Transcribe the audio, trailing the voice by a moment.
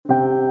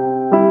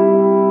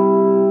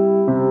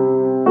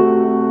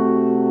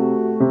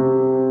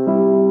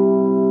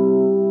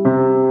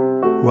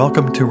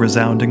welcome to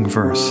Resounding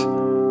Verse,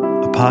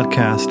 a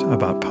podcast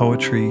about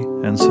poetry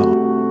and song.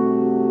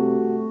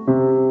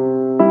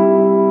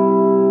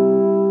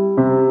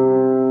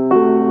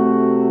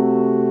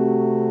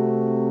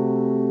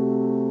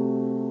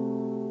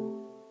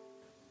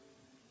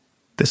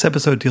 This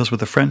episode deals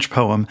with a French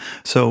poem,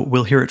 so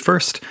we'll hear it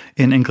first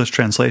in English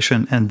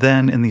translation and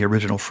then in the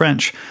original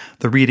French.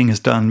 The reading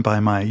is done by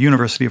my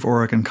University of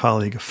Oregon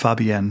colleague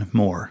Fabienne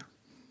Moore.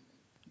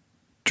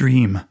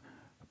 Dream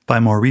by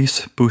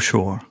Maurice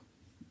Bouchor.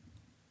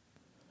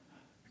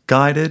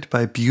 Guided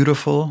by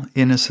beautiful,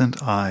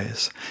 innocent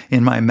eyes,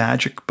 in my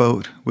magic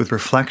boat with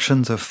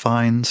reflections of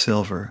fine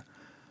silver,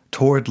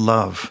 toward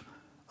love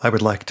I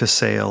would like to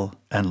sail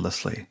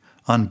endlessly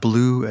on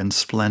blue and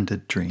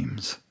splendid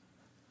dreams.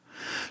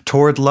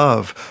 Toward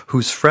love,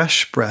 whose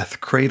fresh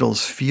breath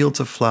cradles fields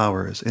of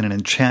flowers in an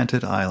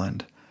enchanted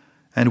island,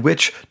 and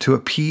which, to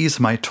appease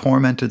my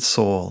tormented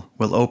soul,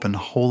 will open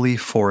holy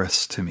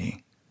forests to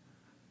me.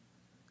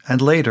 And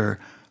later,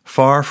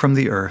 far from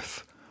the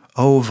earth,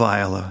 O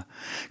Viola,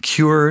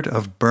 cured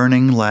of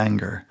burning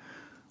languor,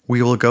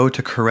 we will go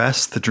to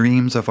caress the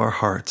dreams of our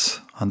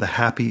hearts on the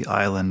happy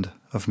island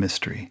of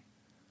mystery.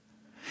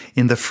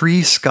 In the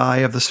free sky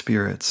of the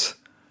spirits,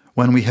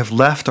 when we have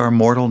left our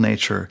mortal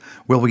nature,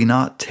 will we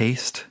not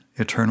taste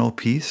eternal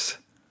peace?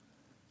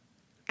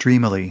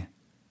 Dreamily,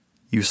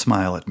 you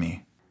smile at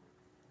me.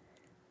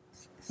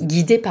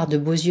 Guidé par de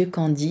beaux yeux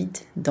candides,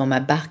 dans ma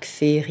barque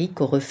féerique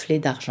aux reflets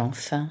d'argent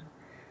fin,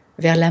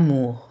 vers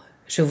l'amour,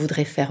 je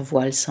voudrais faire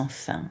voile sans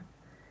fin,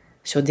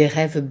 sur des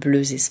rêves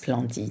bleus et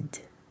splendides.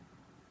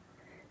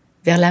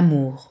 Vers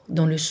l'amour,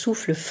 dont le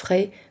souffle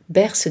frais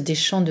berce des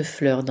champs de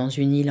fleurs dans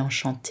une île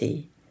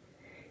enchantée,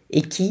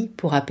 et qui,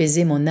 pour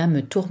apaiser mon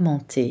âme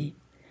tourmentée,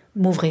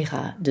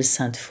 m'ouvrira de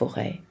saintes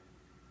forêts.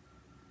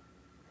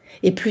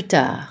 Et plus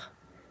tard,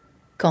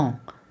 quand,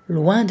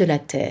 loin de la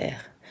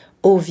terre,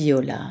 ô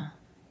Viola,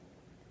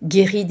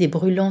 guéris des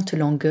brûlantes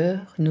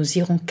langueurs, nous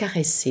irons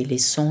caresser les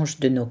songes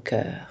de nos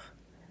cœurs,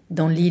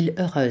 dans l'île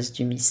heureuse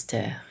du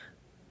mystère.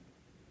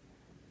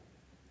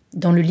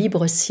 Dans le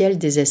libre ciel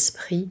des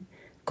esprits,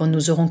 quand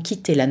nous aurons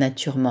quitté la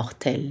nature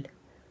mortelle,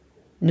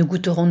 ne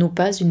goûterons-nous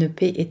pas une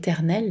paix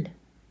éternelle?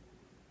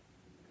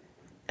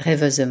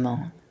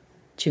 Rêveusement,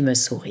 tu me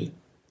souris.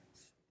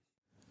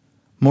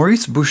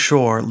 Maurice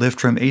Bouchor lived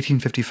from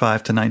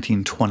 1855 to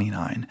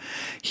 1929.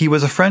 He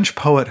was a French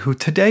poet who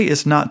today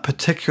is not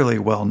particularly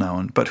well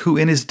known, but who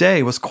in his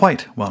day was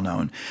quite well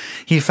known.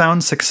 He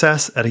found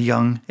success at a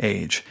young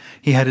age.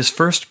 He had his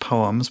first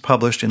poems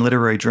published in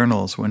literary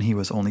journals when he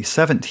was only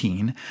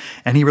 17,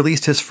 and he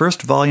released his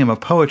first volume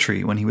of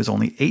poetry when he was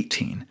only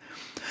 18.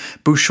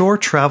 Bouchor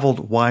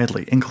traveled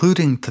widely,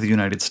 including to the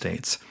United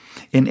States.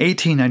 In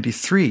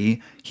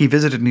 1893, he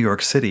visited New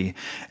York City,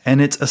 and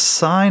it's a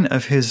sign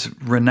of his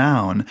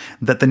renown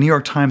that the New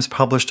York Times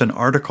published an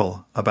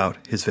article about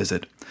his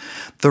visit.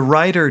 The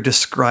writer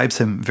describes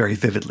him very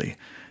vividly.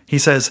 He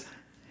says,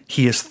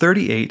 "He is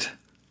 38,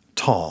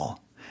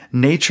 tall.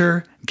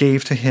 Nature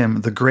gave to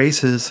him the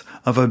graces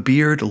of a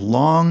beard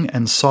long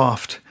and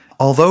soft,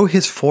 although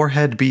his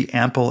forehead be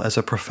ample as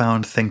a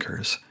profound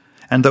thinker's.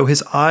 And though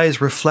his eyes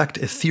reflect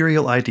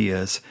ethereal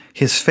ideas,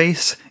 his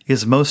face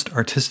is most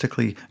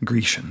artistically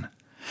Grecian.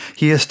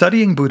 He is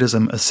studying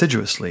Buddhism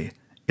assiduously,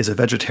 is a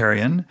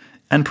vegetarian,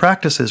 and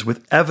practices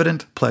with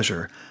evident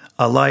pleasure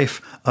a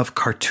life of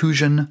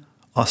Carthusian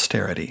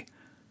austerity."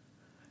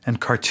 And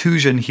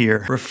Carthusian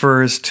here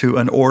refers to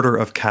an order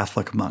of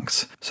Catholic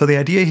monks. So the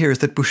idea here is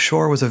that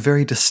Bouchor was a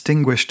very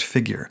distinguished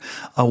figure,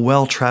 a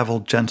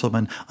well-traveled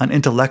gentleman, an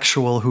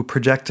intellectual who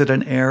projected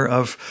an air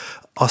of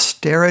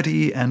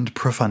austerity and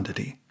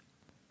profundity.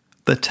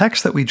 The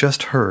text that we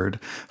just heard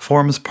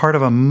forms part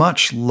of a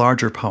much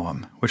larger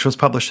poem, which was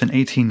published in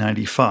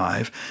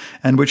 1895,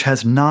 and which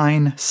has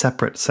 9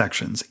 separate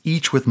sections,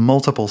 each with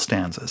multiple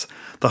stanzas.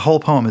 The whole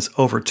poem is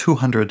over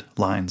 200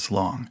 lines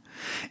long.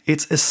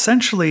 It's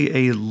essentially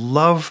a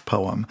love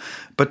poem,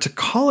 but to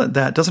call it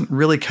that doesn't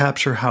really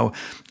capture how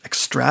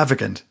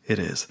extravagant it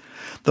is.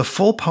 The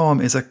full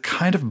poem is a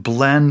kind of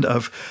blend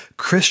of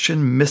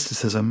Christian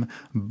mysticism,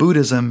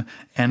 Buddhism,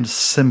 and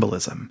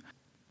symbolism.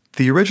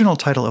 The original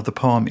title of the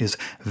poem is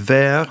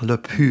Vers le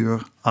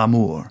pur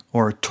amour,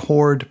 or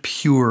Toward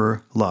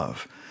Pure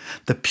Love.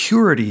 The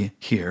purity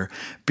here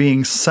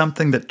being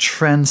something that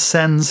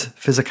transcends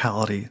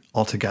physicality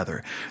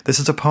altogether. This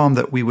is a poem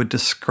that we would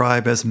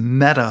describe as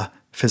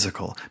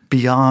metaphysical,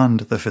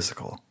 beyond the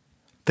physical.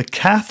 The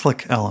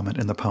Catholic element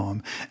in the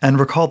poem, and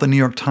recall the New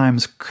York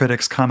Times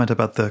critics' comment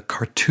about the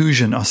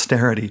Carthusian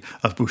austerity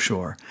of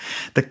Bouchor.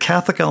 The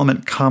Catholic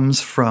element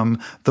comes from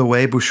the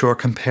way Bouchor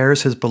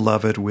compares his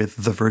beloved with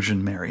the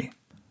Virgin Mary.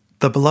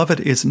 The beloved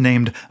is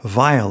named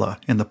Viola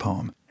in the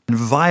poem, and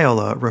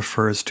Viola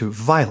refers to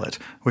violet,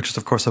 which is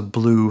of course a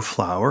blue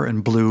flower,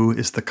 and blue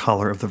is the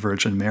color of the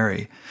Virgin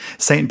Mary.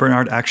 Saint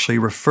Bernard actually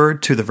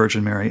referred to the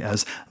Virgin Mary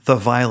as the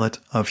violet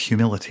of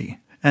humility.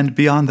 And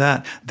beyond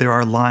that, there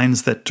are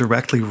lines that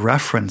directly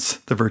reference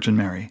the Virgin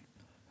Mary.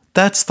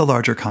 That's the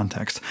larger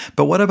context.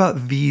 But what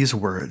about these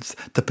words,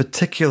 the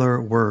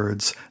particular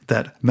words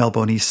that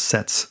Bonis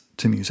sets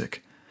to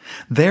music?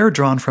 They're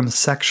drawn from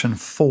section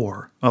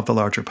 4 of the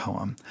larger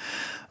poem.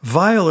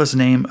 Viola's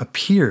name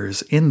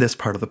appears in this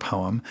part of the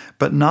poem,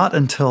 but not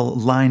until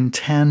line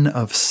 10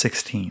 of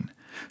 16.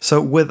 So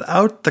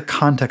without the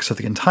context of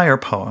the entire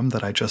poem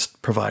that I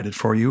just provided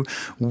for you,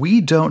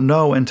 we don't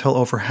know until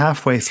over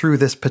halfway through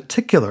this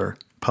particular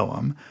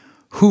poem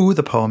who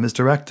the poem is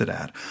directed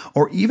at,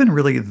 or even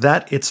really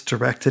that it's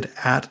directed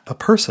at a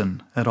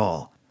person at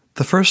all.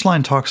 The first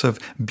line talks of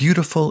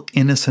beautiful,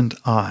 innocent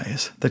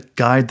eyes that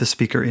guide the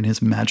speaker in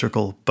his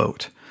magical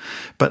boat.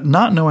 But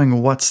not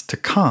knowing what's to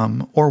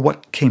come, or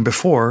what came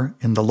before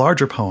in the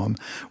larger poem,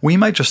 we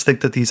might just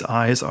think that these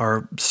eyes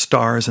are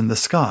stars in the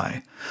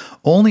sky.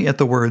 Only at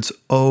the words,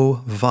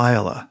 "O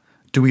Viola,"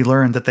 do we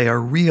learn that they are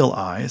real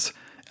eyes,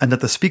 and that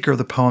the speaker of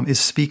the poem is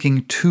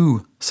speaking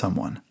to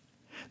someone.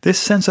 This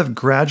sense of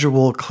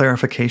gradual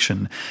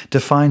clarification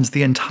defines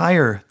the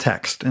entire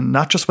text, and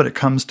not just when it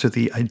comes to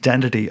the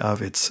identity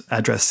of its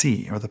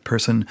addressee, or the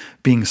person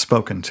being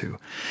spoken to.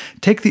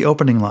 Take the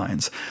opening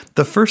lines.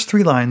 The first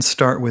 3 lines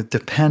start with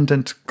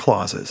dependent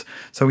clauses.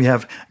 So we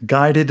have,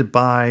 guided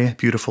by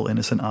beautiful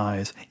innocent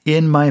eyes,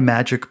 in my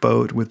magic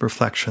boat with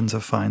reflections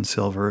of fine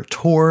silver,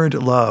 toward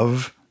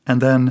love,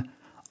 and then,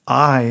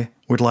 I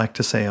would like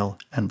to sail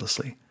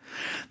endlessly.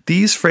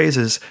 These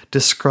phrases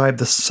describe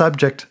the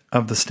subject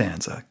of the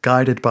stanza,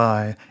 guided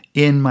by,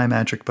 in my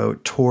magic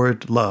boat,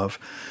 toward love,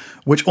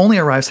 which only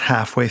arrives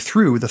halfway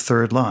through the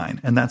 3rd line,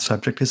 and that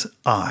subject is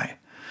I.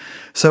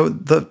 So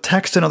the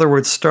text, in other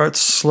words, starts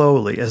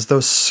slowly, as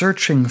though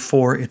searching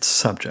for its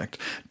subject,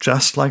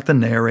 just like the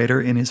narrator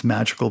in his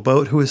magical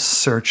boat who is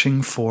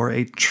searching for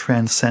a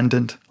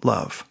transcendent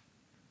love.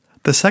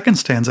 The second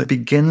stanza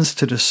begins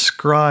to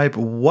describe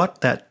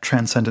what that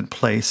transcendent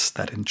place,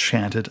 that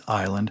enchanted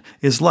island,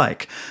 is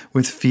like,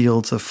 with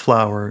fields of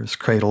flowers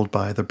cradled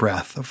by the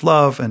breath of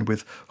love and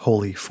with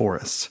holy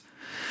forests.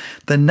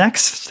 The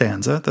next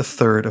stanza, the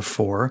 3rd of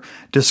 4,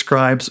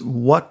 describes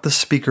what the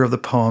speaker of the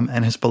poem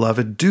and his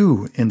beloved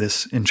do in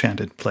this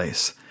enchanted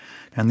place.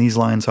 And these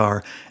lines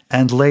are,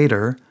 and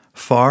later,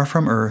 far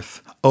from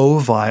earth, O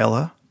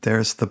Viola,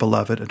 there's the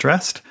beloved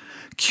addressed,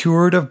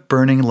 cured of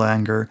burning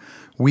languor,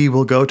 we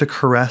will go to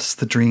caress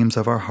the dreams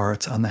of our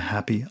hearts on the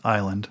happy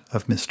island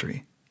of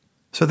mystery.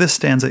 So this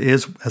stanza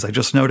is, as I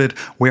just noted,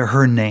 where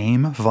her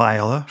name,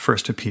 Viola,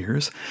 first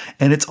appears,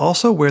 and it's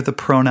also where the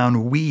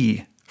pronoun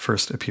we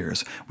first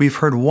appears. We've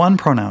heard one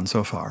pronoun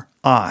so far,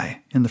 I,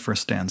 in the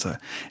first stanza,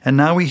 and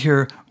now we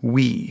hear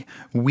we.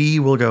 We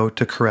will go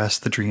to caress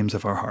the dreams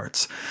of our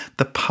hearts.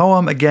 The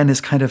poem, again, is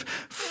kind of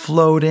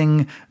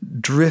floating,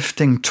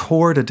 drifting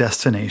toward a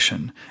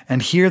destination,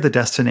 and here the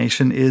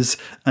destination is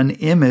an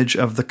image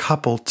of the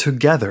couple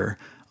together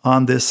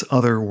on this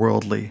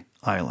otherworldly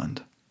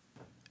island.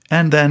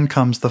 And then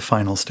comes the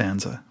final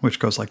stanza, which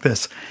goes like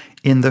this.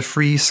 In the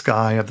free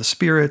sky of the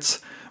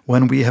spirits,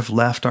 when we have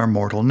left our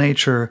mortal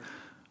nature,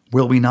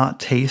 will we not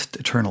taste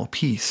eternal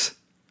peace?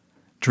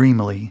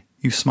 Dreamily,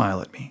 you smile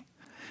at me.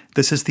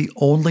 This is the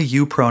only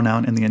you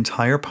pronoun in the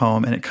entire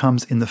poem, and it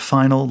comes in the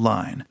final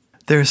line.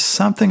 There's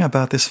something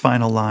about this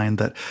final line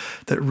that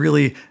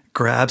really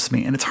grabs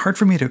me, and it's hard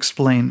for me to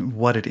explain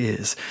what it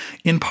is.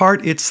 In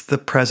part, it's the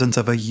presence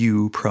of a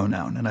you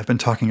pronoun, and I've been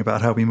talking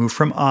about how we move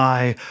from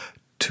I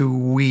to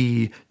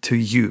we to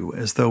you,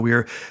 as though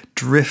we're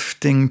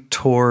drifting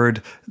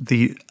toward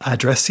the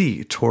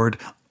addressee, toward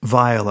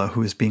Viola,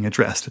 who is being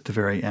addressed at the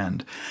very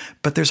end.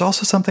 But there's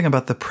also something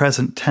about the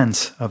present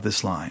tense of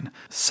this line.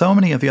 So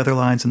many of the other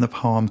lines in the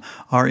poem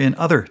are in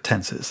other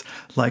tenses,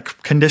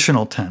 like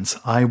conditional tense,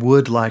 I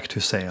would like to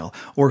sail,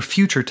 or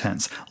future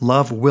tense,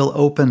 love will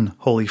open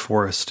holy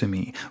forests to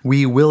me.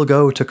 We will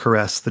go to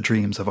caress the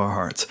dreams of our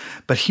hearts.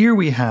 But here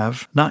we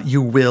have not you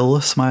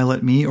will smile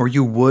at me or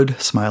you would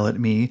smile at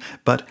me,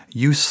 but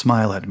you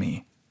smile at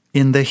me.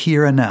 In the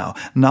here and now,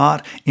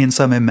 not in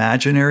some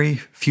imaginary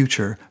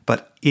future,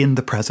 but in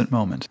the present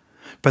moment.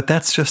 But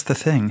that's just the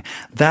thing.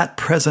 That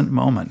present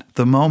moment,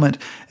 the moment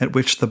at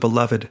which the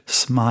beloved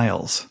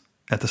smiles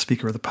at the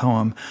speaker of the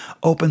poem,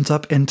 opens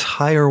up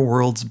entire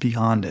worlds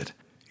beyond it.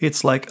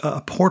 It's like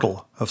a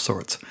portal of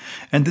sorts.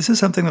 And this is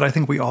something that I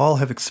think we all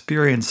have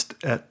experienced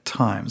at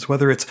times,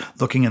 whether it's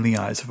looking in the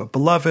eyes of a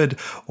beloved,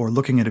 or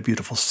looking at a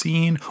beautiful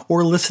scene,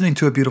 or listening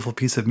to a beautiful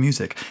piece of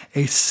music.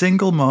 A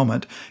single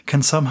moment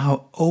can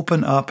somehow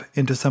open up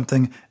into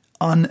something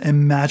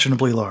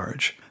unimaginably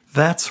large.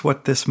 That's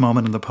what this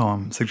moment in the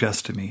poem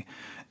suggests to me.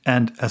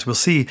 And as we'll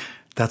see,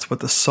 that's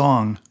what the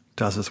song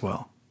does as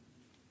well.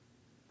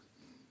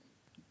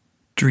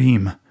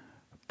 Dream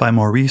by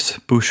Maurice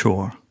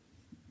Bouchor.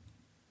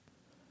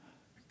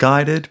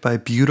 Guided by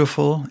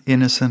beautiful,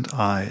 innocent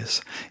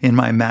eyes, in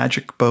my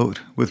magic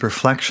boat with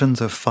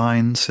reflections of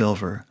fine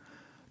silver,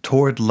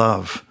 toward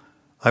love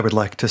I would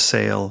like to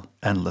sail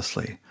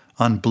endlessly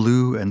on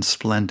blue and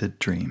splendid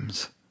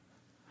dreams.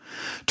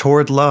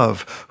 Toward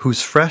love,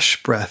 whose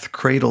fresh breath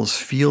cradles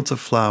fields of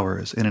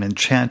flowers in an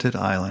enchanted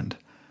island,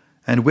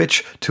 and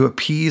which, to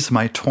appease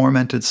my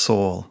tormented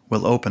soul,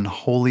 will open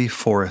holy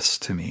forests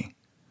to me.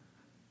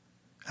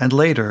 And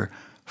later,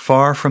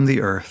 far from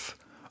the earth,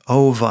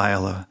 O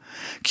Viola,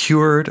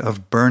 cured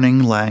of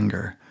burning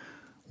languor,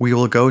 we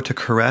will go to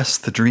caress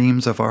the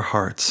dreams of our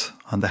hearts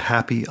on the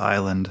happy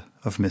island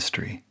of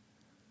mystery.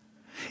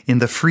 In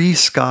the free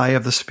sky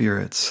of the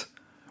spirits,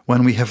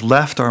 when we have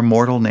left our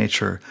mortal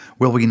nature,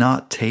 will we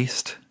not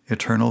taste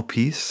eternal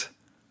peace?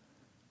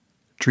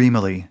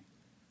 Dreamily,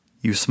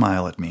 you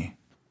smile at me.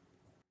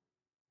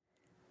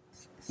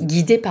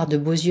 Guidé par de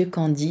beaux yeux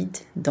candides,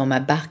 dans ma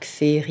barque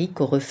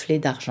féerique aux reflets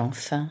d'argent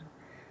fin,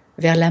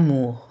 vers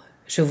l'amour,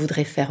 je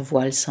voudrais faire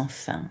voile sans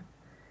fin,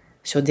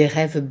 sur des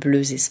rêves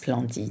bleus et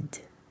splendides.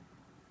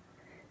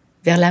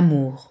 Vers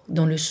l'amour,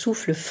 dont le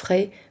souffle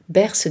frais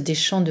berce des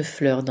champs de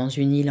fleurs dans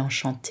une île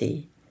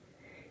enchantée,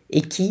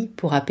 et qui,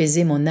 pour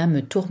apaiser mon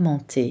âme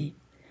tourmentée,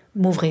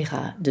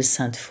 m'ouvrira de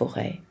saintes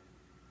forêts.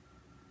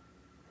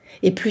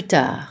 Et plus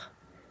tard,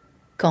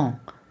 quand,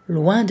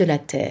 loin de la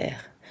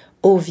terre,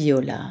 ô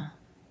Viola,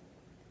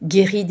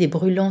 guéris des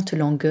brûlantes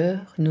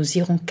langueurs, nous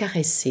irons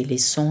caresser les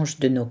songes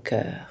de nos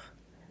cœurs,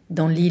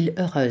 dans l'île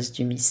heureuse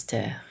du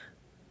mystère.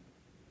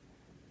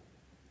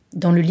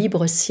 Dans le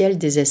libre ciel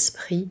des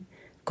esprits,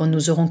 quand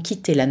nous aurons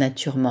quitté la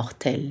nature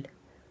mortelle,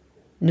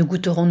 ne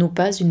goûterons-nous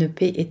pas une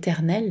paix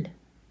éternelle?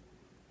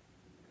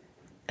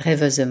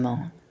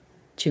 Rêveusement,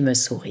 tu me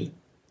souris.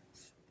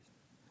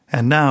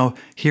 And now,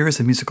 here is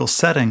a musical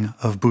setting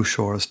of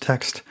Bouchor's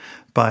text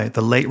by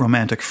the late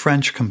Romantic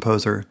French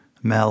composer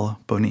Mel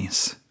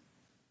Bonis.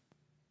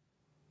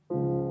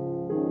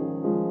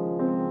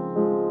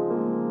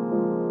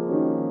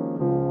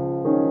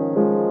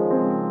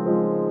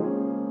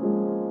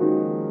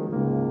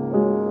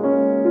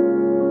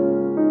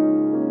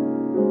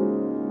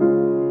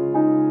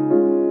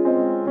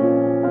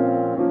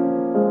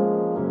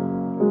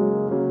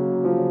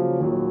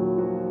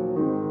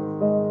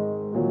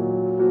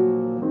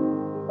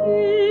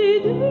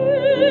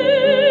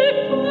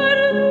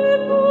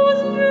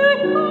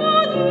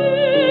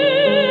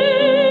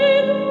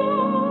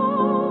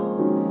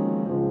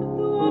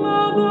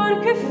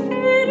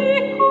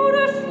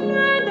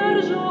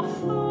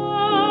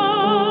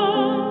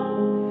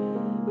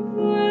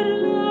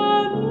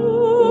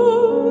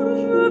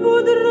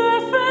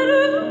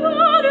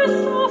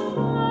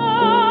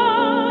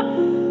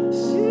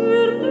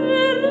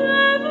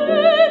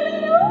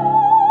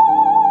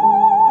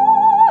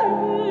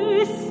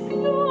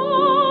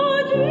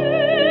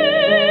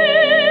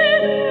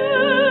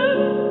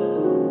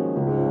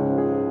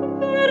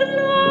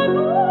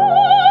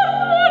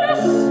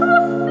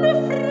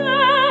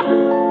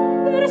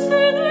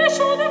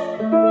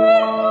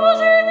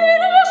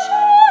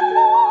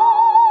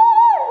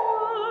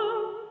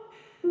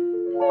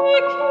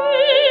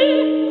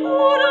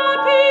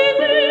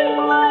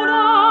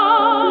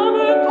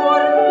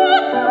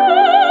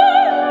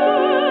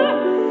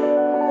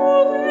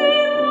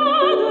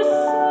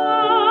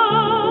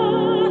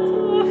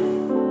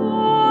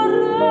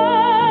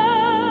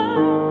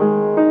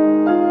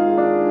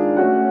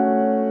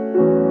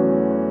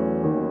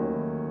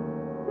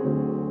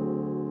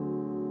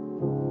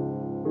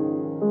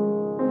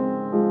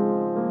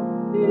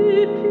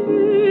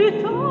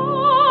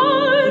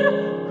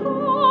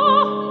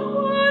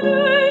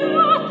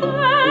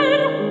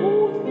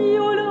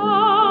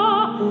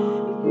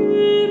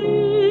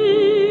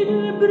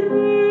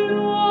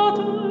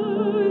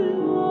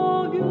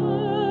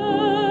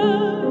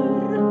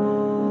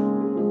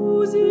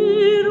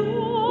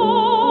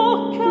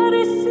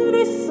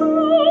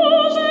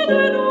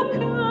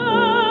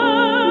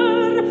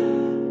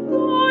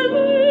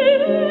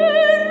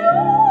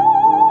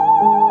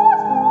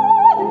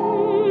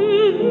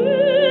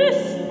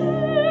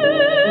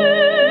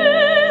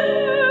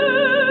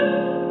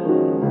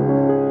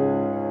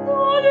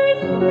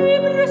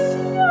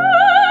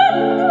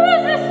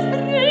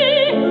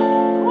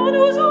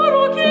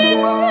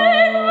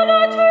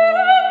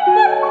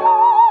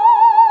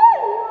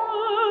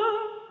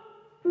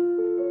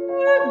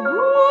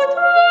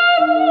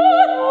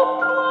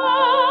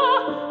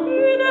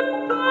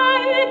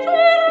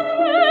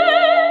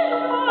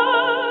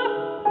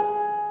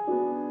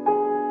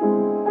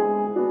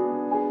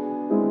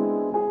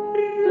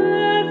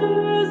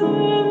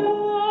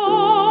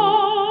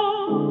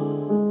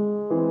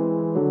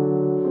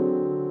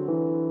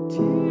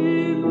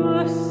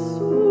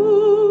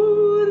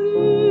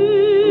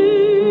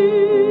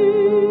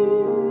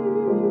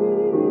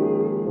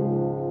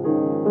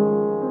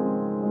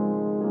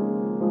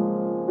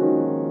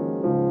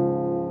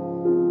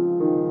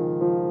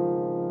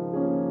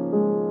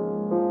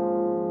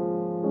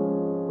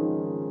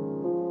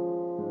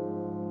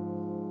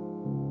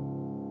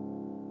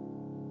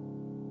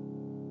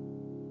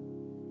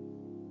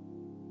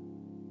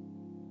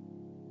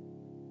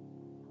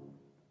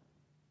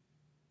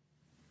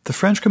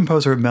 French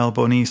composer Mel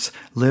Bonis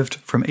lived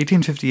from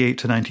 1858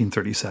 to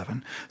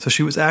 1937, so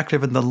she was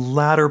active in the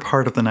latter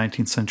part of the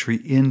 19th century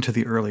into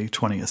the early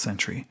 20th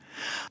century.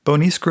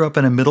 Bonis grew up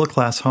in a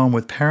middle-class home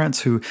with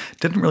parents who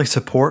didn't really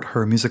support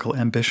her musical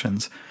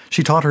ambitions.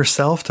 She taught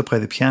herself to play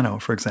the piano,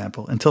 for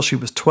example, until she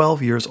was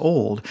 12 years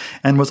old,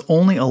 and was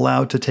only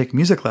allowed to take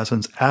music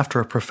lessons after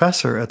a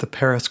professor at the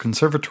Paris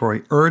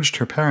Conservatory urged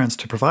her parents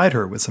to provide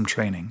her with some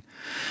training.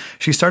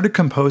 She started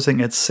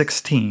composing at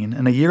 16,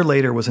 and a year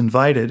later was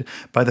invited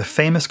by the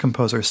famous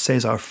composer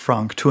César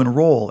Franck to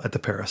enroll at the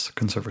Paris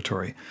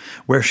Conservatory,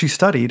 where she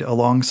studied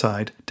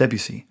alongside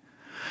Debussy.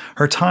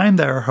 Her time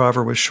there,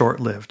 however, was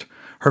short-lived.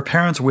 Her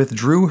parents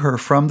withdrew her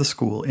from the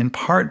school in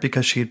part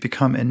because she had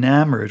become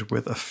enamored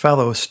with a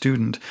fellow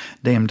student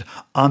named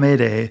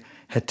Amédée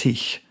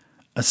Hettich,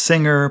 a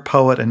singer,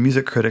 poet, and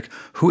music critic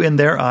who in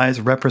their eyes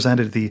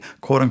represented the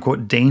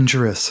quote-unquote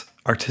dangerous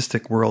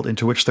artistic world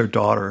into which their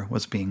daughter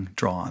was being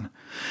drawn.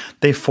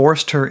 They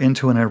forced her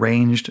into an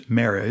arranged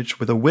marriage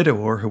with a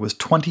widower who was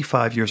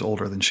 25 years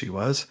older than she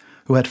was,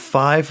 who had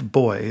 5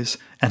 boys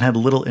and had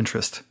little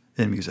interest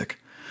in music.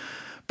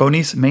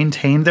 Bonis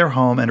maintained their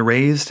home and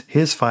raised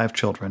his 5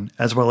 children,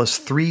 as well as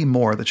 3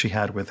 more that she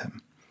had with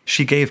him.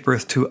 She gave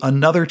birth to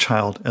another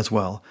child as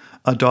well,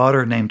 a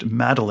daughter named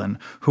Madeleine,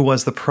 who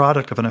was the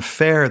product of an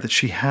affair that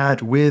she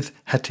had with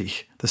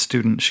Hettich, the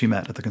student she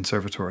met at the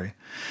conservatory.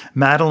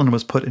 Madeleine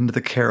was put into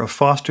the care of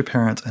foster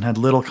parents and had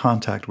little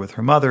contact with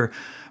her mother,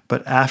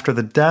 but after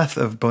the death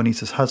of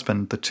Bonis's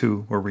husband, the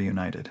two were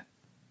reunited.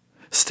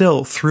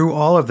 Still, through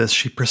all of this,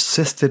 she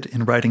persisted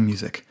in writing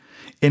music.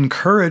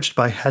 Encouraged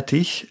by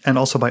Hettich and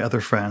also by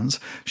other friends,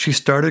 she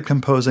started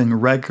composing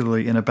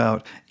regularly in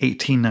about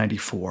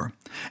 1894.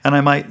 And I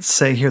might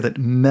say here that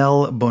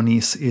Mel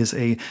Bonis is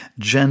a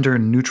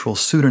gender-neutral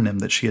pseudonym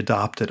that she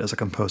adopted as a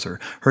composer.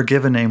 Her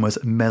given name was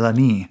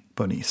Mélanie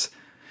Bonis.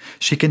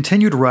 She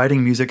continued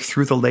writing music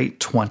through the late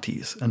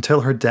 20s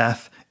until her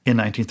death in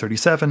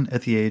 1937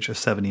 at the age of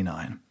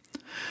 79.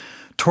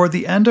 Toward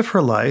the end of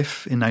her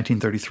life, in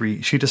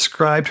 1933, she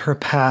described her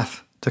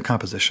path to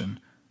composition.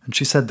 And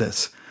she said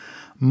this: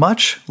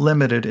 "Much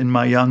limited in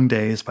my young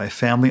days by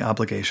family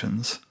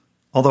obligations,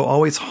 although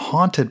always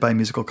haunted by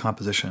musical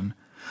composition,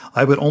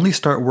 I would only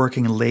start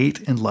working late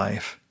in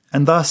life,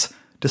 and thus,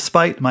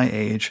 despite my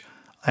age,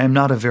 I am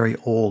not a very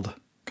old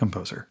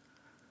composer."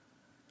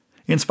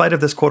 In spite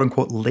of this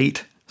quote-unquote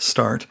late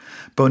start,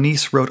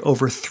 Bonis wrote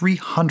over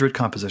 300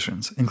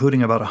 compositions,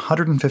 including about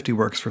 150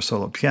 works for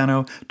solo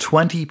piano,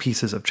 20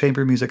 pieces of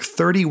chamber music,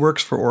 30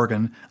 works for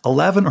organ,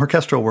 11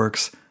 orchestral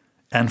works,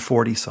 and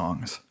 40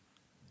 songs.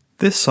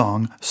 This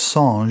song,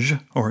 Songe,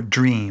 or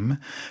Dream,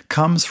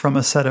 comes from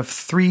a set of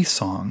 3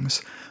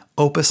 songs,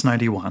 Opus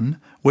 91,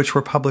 which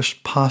were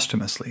published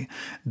posthumously.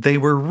 They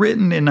were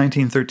written in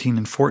 1913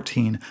 and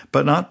 14,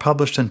 but not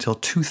published until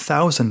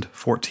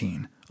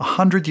 2014,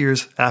 100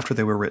 years after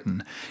they were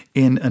written,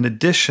 in an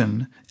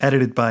edition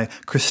edited by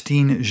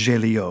Christine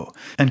Géliot.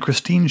 And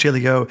Christine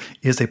Géliot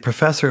is a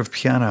professor of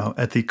piano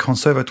at the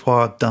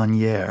Conservatoire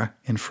d'Anières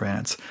in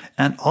France,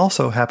 and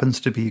also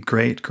happens to be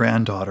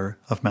great-granddaughter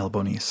of Mel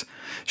Bonis.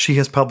 She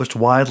has published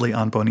widely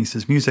on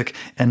Bonis's music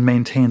and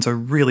maintains a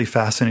really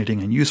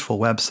fascinating and useful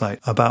website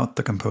about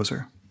the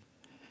composer.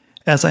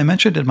 As I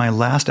mentioned in my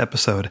last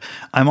episode,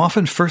 I'm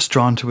often first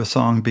drawn to a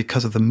song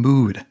because of the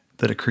mood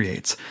that it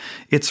creates.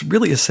 It's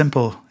really as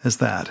simple as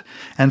that.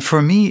 And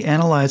for me,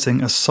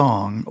 analyzing a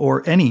song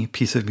or any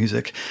piece of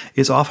music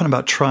is often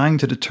about trying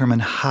to determine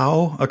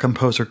how a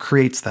composer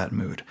creates that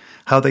mood,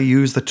 how they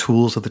use the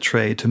tools of the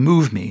trade to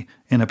move me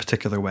in a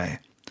particular way.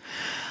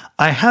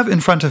 I have in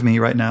front of me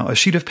right now a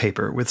sheet of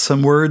paper with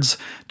some words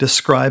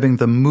describing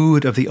the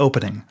mood of the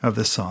opening of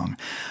this song.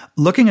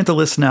 Looking at the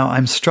list now,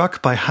 I'm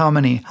struck by how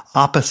many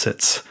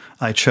opposites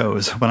I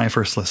chose when I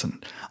first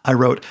listened. I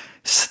wrote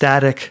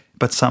static,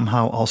 but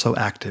somehow also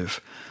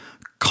active,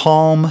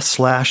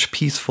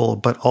 calm/peaceful,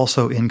 but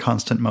also in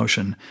constant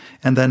motion,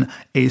 and then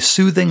a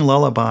soothing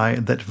lullaby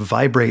that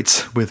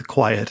vibrates with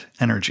quiet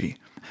energy.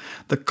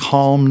 The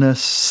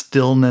calmness,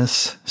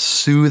 stillness,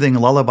 soothing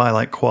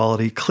lullaby-like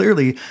quality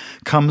clearly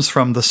comes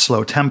from the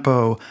slow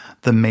tempo,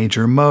 the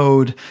major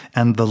mode,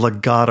 and the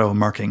legato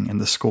marking in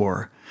the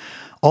score.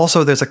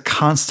 Also, there's a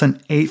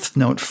constant 8th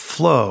note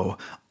flow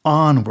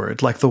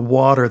onward, like the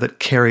water that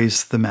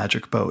carries the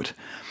magic boat.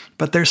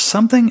 But there's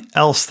something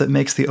else that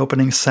makes the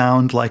opening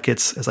sound like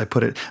it's, as I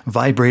put it,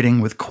 vibrating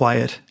with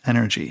quiet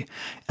energy.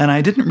 And I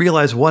didn't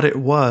realize what it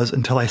was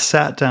until I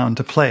sat down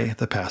to play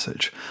the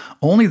passage.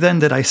 Only then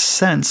did I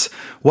sense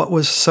what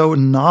was so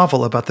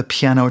novel about the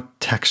piano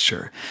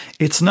texture.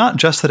 It's not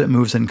just that it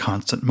moves in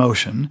constant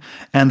motion,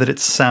 and that it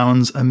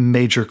sounds a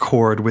major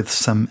chord with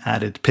some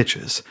added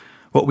pitches,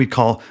 what we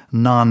call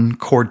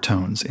non-chord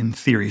tones in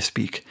theory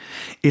speak.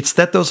 It's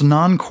that those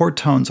non-chord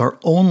tones are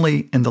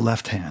only in the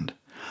left hand.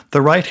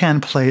 The right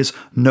hand plays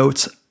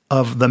notes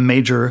of the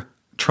major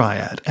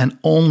triad, and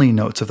only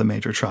notes of the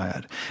major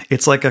triad.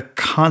 It's like a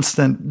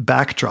constant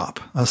backdrop,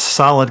 a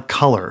solid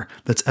color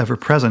that's ever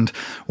present,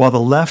 while the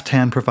left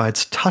hand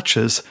provides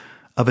touches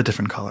of a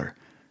different color.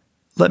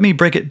 Let me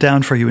break it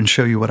down for you and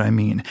show you what I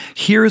mean.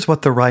 Here's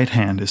what the right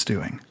hand is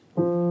doing.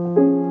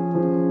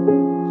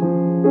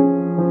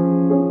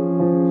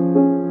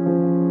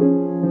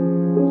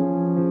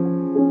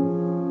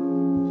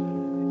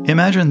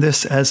 Imagine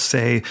this as,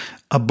 say,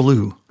 a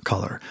blue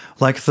color,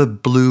 like the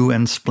blue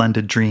and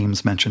splendid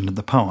dreams mentioned in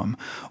the poem,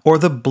 or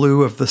the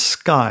blue of the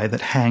sky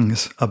that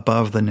hangs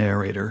above the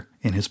narrator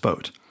in his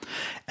boat.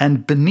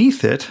 And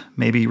beneath it,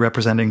 maybe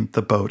representing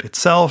the boat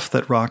itself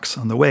that rocks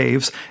on the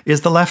waves,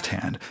 is the left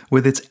hand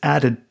with its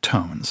added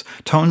tones,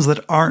 tones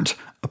that aren't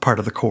a part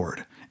of the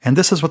chord. And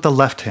this is what the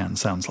left hand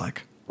sounds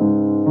like.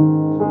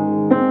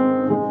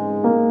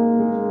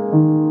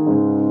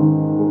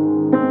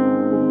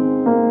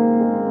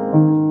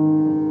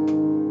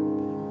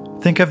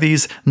 Think of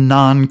these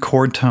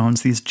non-chord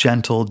tones, these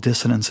gentle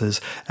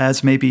dissonances,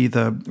 as maybe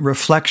the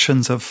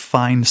reflections of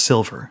fine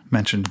silver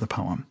mentioned in the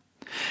poem.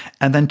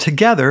 And then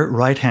together,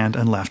 right hand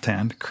and left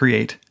hand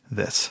create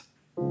this.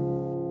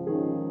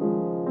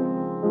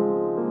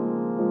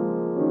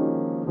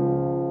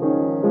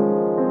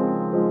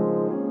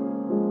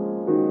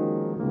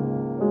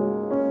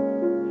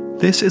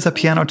 This is a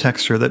piano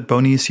texture that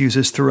Bonis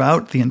uses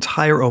throughout the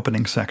entire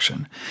opening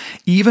section.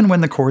 Even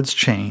when the chords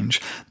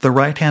change, the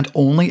right hand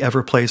only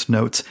ever plays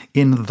notes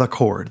in the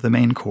chord, the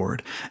main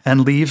chord,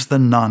 and leaves the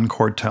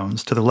non-chord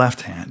tones to the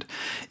left hand.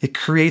 It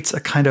creates a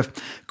kind of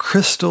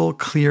crystal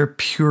clear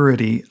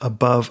purity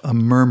above a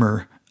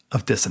murmur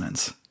of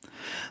dissonance.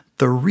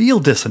 The real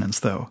dissonance,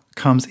 though,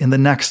 comes in the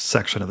next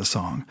section of the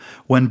song,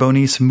 when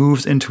Bonis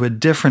moves into a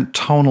different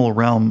tonal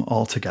realm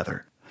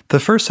altogether. The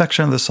first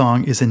section of the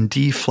song is in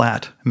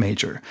D-flat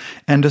major,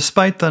 and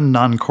despite the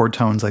non-chord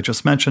tones I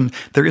just mentioned,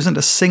 there isn't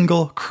a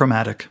single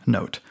chromatic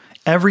note.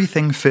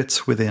 Everything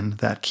fits within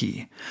that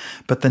key.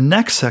 But the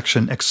next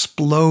section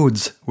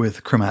explodes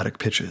with chromatic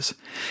pitches.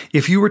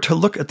 If you were to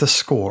look at the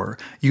score,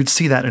 you'd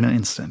see that in an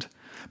instant.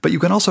 But you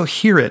can also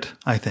hear it,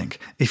 I think,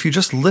 if you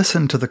just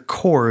listen to the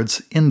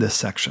chords in this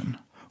section.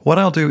 What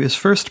I'll do is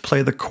first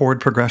play the chord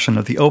progression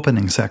of the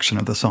opening section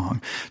of the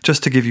song,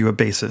 just to give you a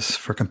basis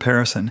for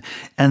comparison,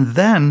 and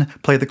then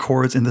play the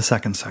chords in the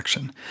second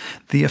section.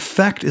 The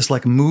effect is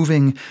like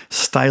moving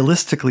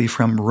stylistically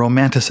from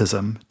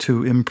Romanticism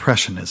to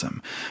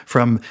Impressionism,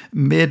 from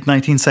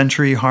mid-19th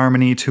century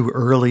harmony to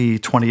early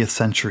 20th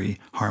century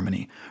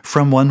harmony,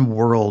 from one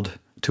world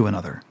to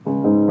another.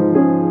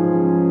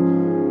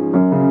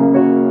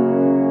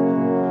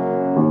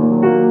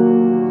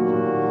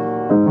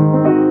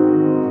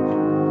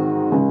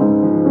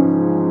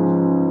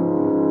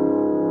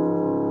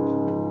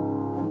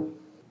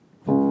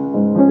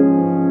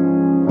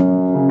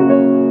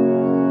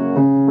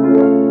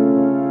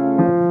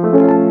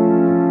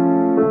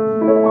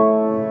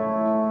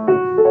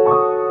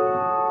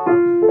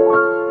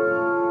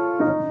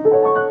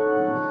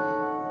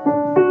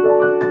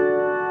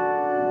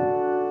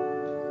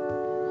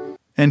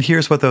 And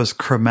here's what those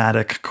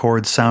chromatic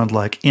chords sound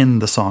like in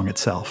the song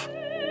itself.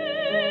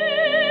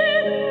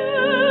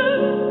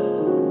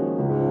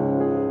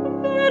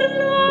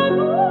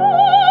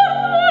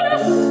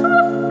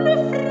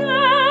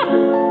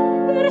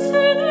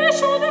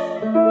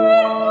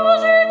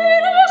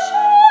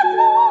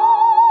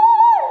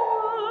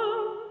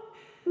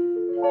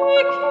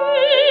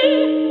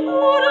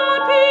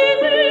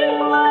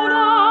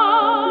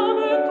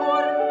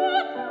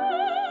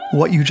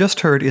 What you just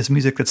heard is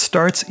music that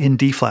starts in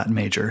D-flat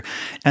major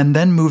and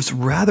then moves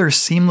rather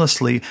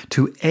seamlessly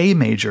to A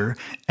major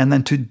and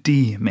then to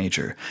D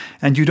major.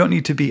 And you don't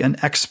need to be an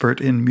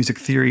expert in music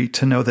theory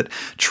to know that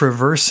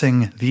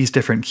traversing these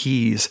different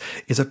keys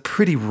is a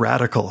pretty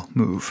radical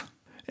move.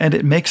 And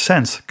it makes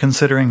sense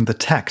considering the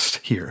text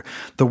here.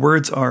 The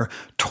words are,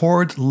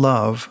 "Toward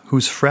love,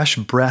 whose fresh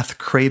breath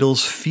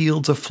cradles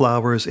fields of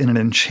flowers in an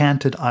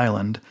enchanted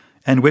island,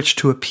 and which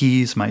to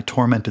appease my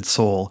tormented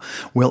soul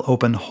will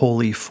open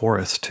holy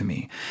forest to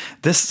me."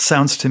 This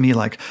sounds to me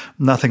like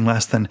nothing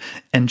less than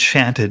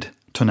enchanted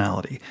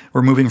tonality.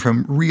 We're moving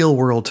from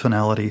real-world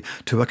tonality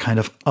to a kind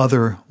of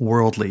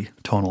otherworldly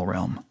tonal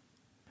realm.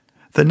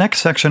 The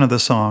next section of the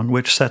song,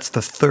 which sets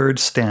the third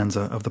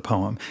stanza of the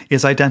poem,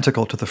 is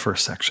identical to the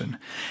first section.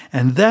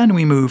 And then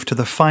we move to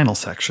the final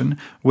section,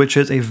 which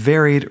is a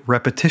varied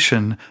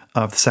repetition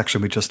of the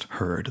section we just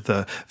heard,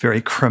 the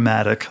very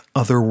chromatic,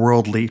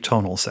 otherworldly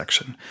tonal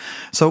section.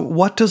 So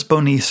what does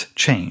Bonis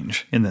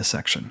change in this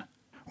section?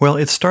 Well,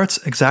 it starts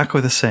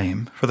exactly the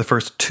same for the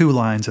first two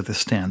lines of this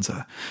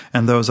stanza,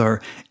 and those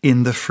are,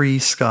 "In the free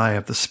sky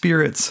of the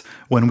spirits,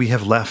 when we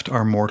have left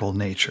our mortal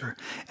nature."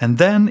 And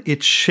then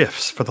it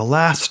shifts for the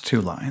last two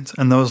lines,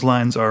 and those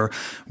lines are,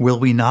 "Will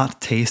we not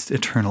taste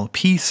eternal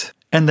peace?"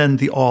 And then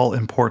the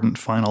all-important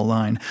final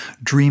line,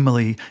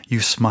 "Dreamily you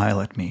smile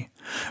at me.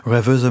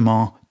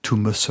 Rêveusement tu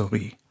me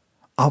souris."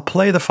 I'll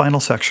play the final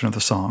section of the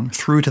song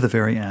through to the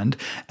very end,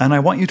 and I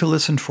want you to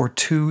listen for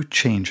two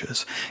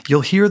changes.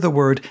 You'll hear the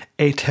word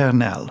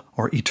éternel,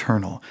 or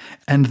eternal,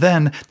 and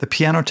then the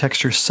piano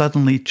texture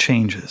suddenly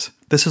changes.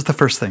 This is the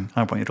first thing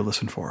I want you to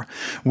listen for.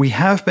 We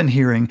have been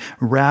hearing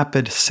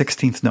rapid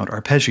 16th note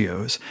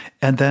arpeggios,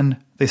 and then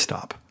they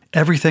stop.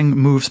 Everything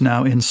moves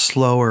now in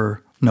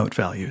slower note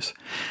values.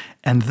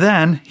 And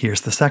then,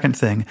 here's the second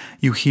thing,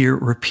 you hear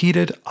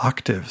repeated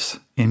octaves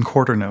in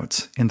quarter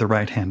notes in the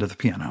right hand of the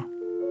piano.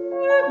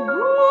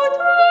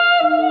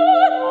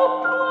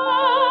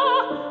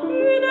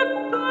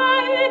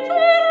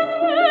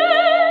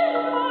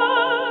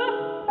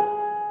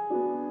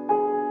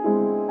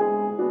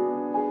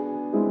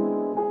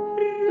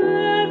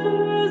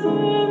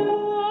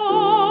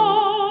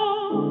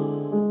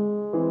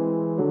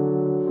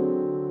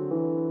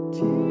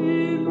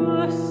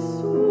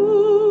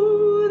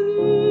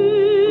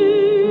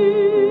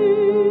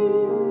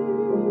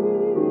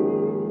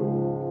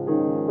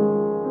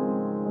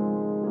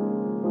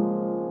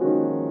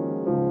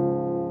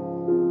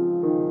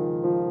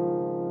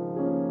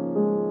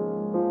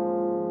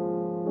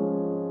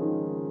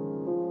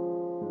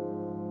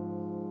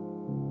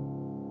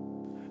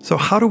 So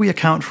how do we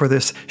account for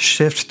this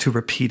shift to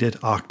repeated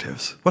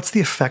octaves? What's the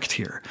effect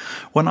here?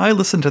 When I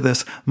listen to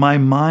this, my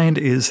mind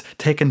is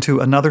taken to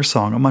another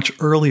song, a much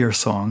earlier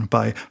song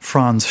by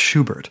Franz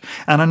Schubert.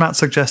 And I'm not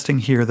suggesting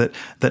here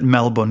that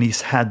Mel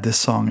Bonis had this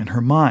song in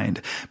her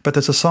mind, but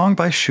there's a song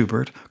by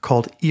Schubert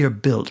called Ihr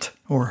Bild,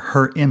 or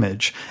Her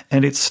Image,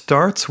 and it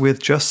starts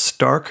with just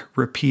stark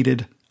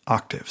repeated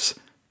octaves.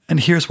 And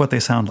here's what they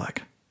sound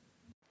like.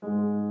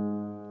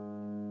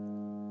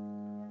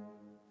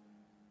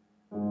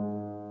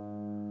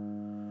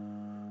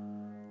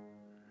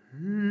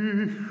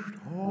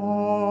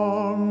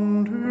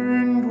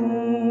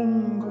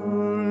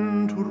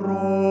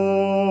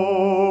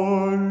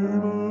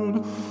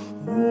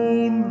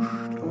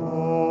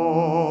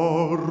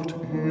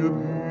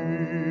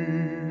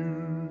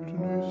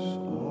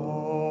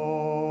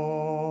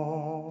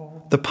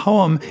 The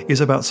poem is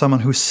about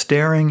someone who's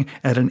staring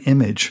at an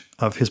image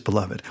of his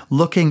beloved,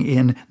 looking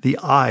in the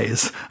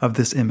eyes of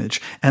this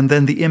image, and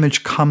then the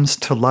image comes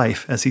to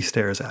life as he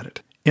stares at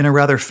it. In a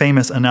rather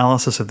famous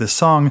analysis of this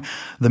song,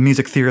 the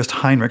music theorist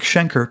Heinrich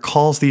Schenker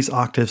calls these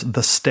octaves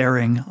the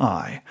staring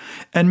eye.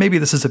 And maybe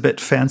this is a bit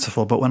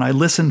fanciful, but when I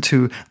listen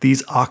to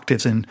these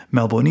octaves in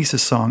Mel Bonis'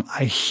 song,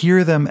 I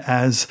hear them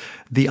as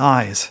the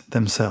eyes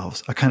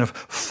themselves, a kind of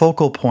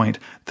focal point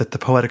that the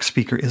poetic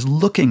speaker is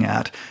looking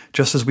at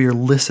just as we are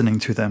listening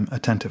to them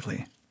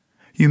attentively.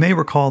 You may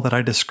recall that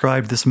I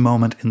described this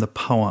moment in the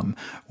poem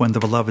when the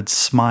beloved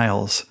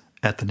smiles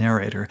at the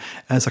narrator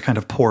as a kind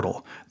of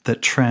portal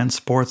that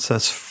transports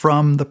us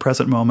from the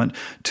present moment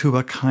to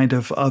a kind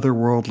of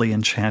otherworldly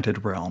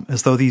enchanted realm,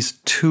 as though these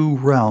two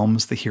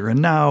realms, the here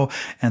and now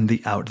and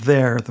the out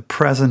there, the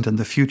present and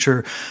the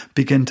future,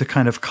 begin to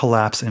kind of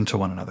collapse into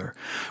one another.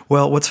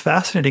 Well, what's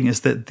fascinating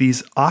is that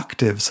these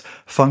octaves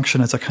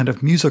function as a kind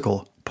of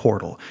musical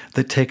portal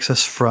that takes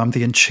us from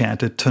the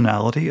enchanted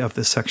tonality of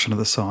this section of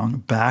the song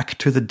back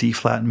to the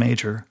D-flat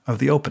major of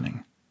the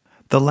opening.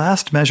 The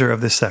last measure of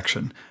this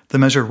section, the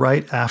measure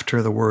right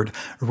after the word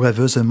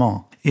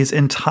rêveusement, is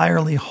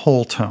entirely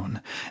whole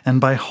tone. And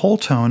by whole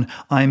tone,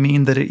 I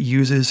mean that it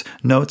uses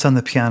notes on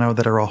the piano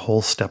that are a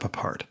whole step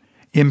apart.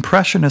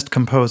 Impressionist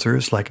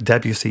composers like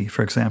Debussy,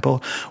 for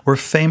example, were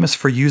famous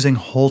for using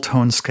whole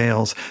tone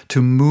scales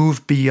to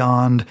move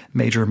beyond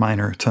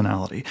major-minor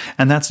tonality.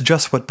 And that's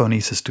just what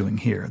Bonis is doing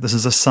here. This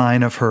is a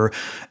sign of her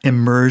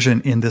immersion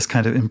in this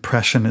kind of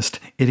impressionist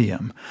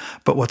idiom.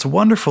 But what's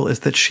wonderful is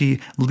that she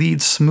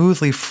leads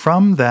smoothly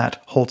from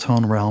that whole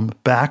tone realm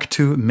back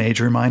to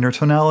major-minor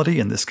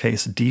tonality, in this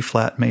case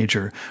D-flat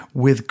major,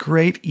 with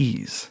great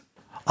ease.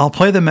 I'll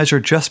play the measure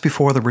just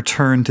before the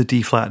return to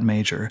D-flat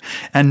major,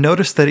 and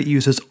notice that it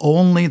uses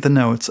only the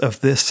notes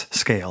of this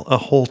scale, a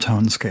whole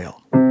tone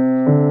scale.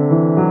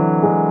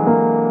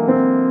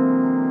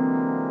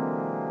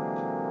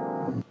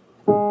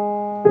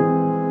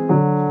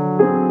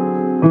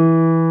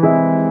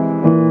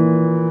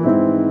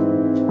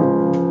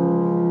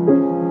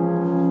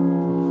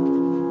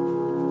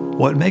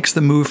 What makes the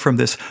move from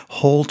this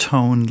whole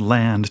tone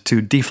land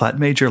to D-flat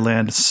major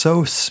land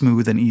so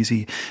smooth and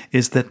easy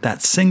is that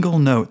that single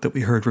note that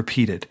we heard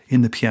repeated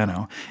in the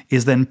piano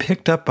is then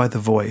picked up by the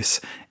voice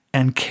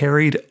and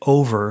carried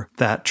over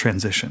that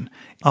transition.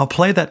 I'll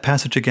play that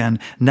passage again,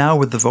 now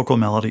with the vocal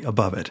melody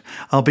above it.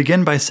 I'll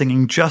begin by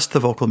singing just the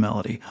vocal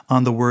melody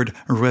on the word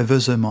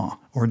rêveusement,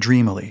 or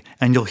dreamily,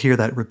 and you'll hear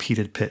that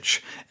repeated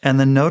pitch. And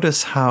then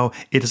notice how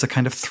it is a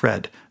kind of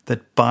thread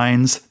that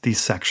binds these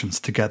sections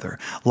together.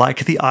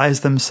 Like the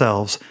eyes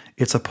themselves,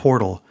 it's a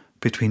portal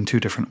between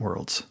two different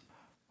worlds.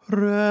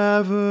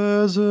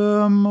 Rêveusement,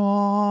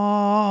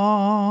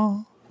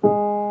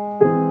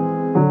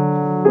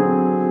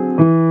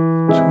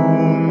 tu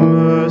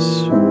me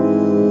souris.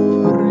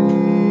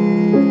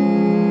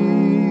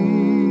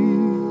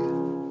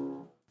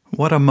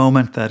 What a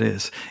moment that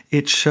is.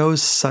 It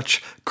shows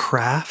such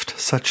craft,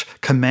 such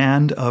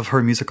command of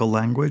her musical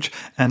language,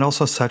 and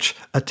also such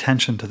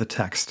attention to the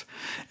text.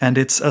 And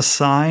it's a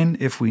sign,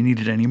 if we need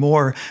it any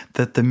more,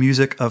 that the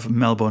music of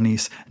Mel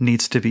Bonis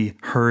needs to be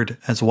heard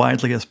as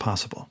widely as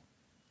possible.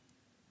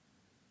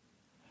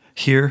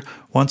 Here,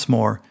 once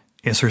more,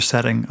 is her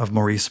setting of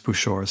Maurice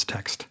Bouchor's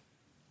text.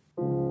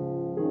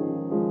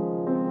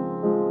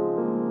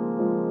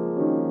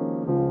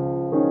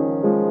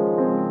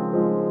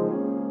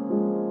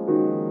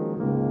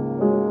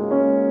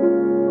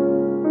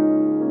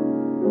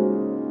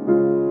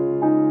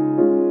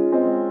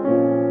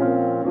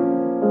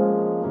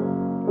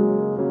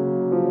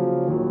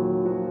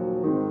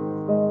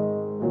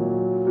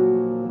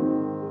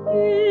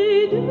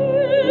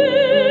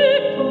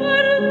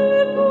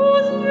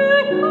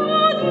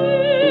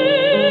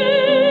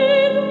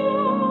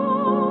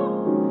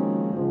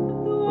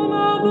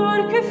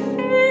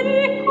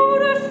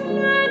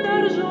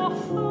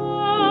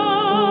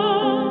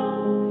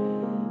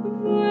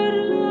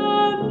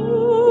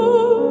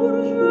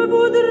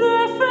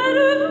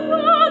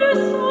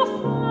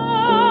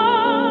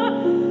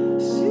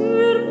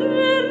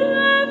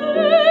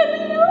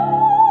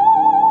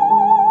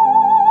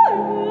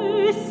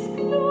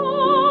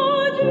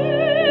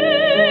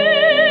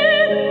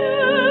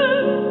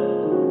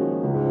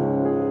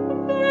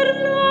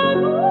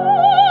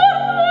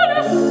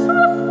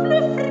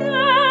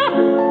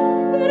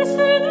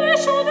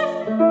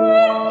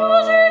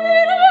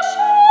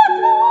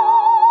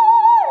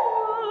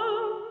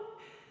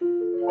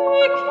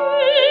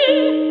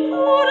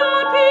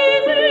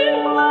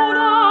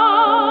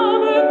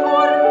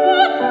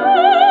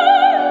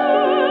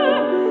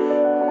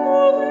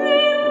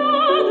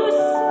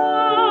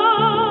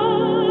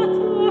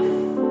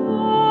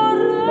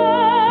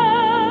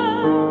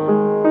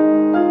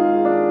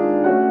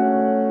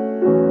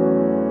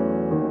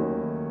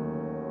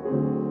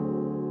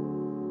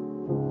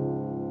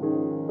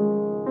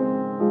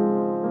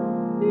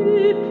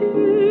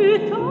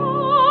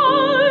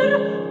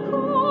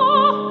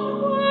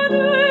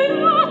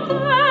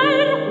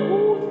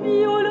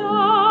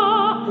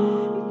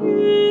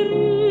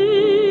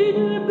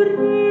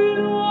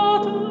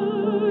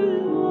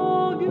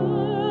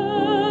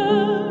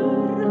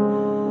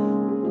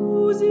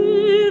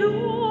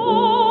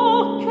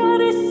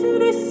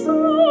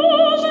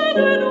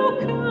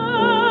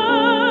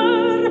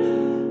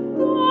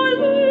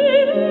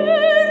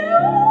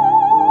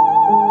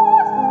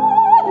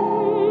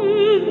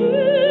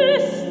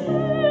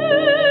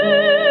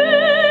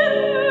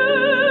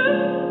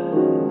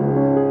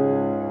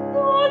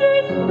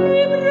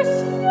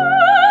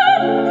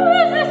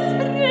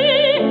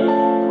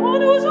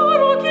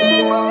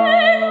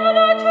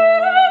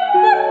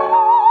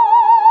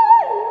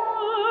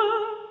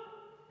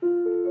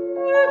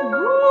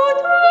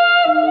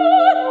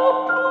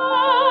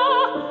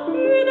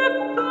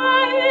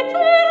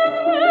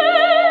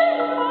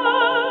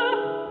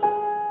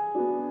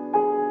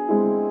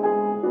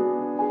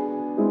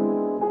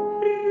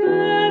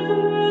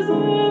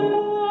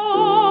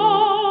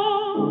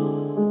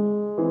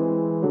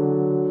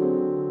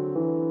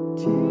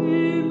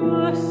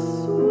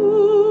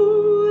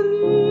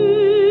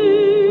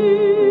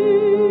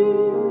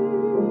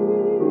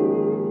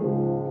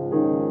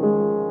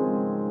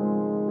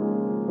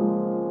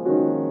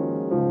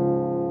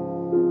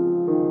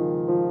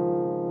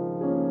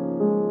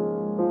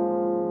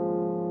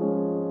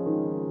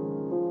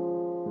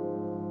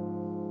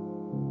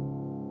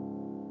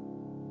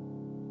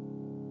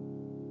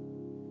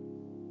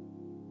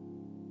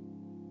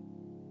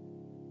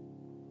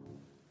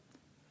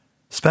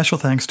 Special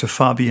thanks to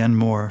Fabienne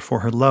Moore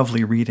for her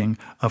lovely reading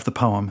of the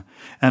poem,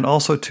 and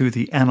also to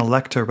the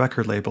Analecta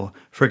record label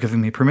for giving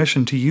me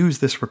permission to use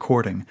this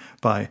recording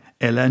by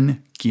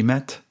Hélène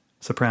Guillemette,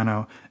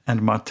 soprano,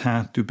 and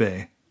Martin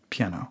Dubé,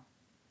 piano.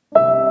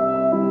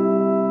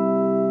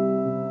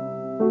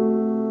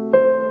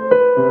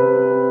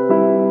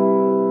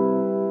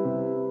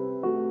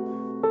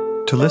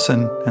 To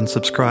listen and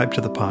subscribe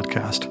to the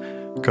podcast,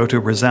 go to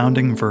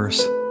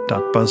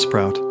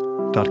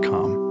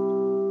resoundingverse.buzzsprout.com.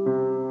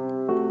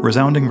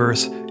 Resounding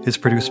Verse is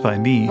produced by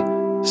me,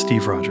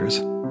 Steve Rogers.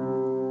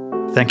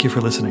 Thank you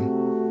for listening.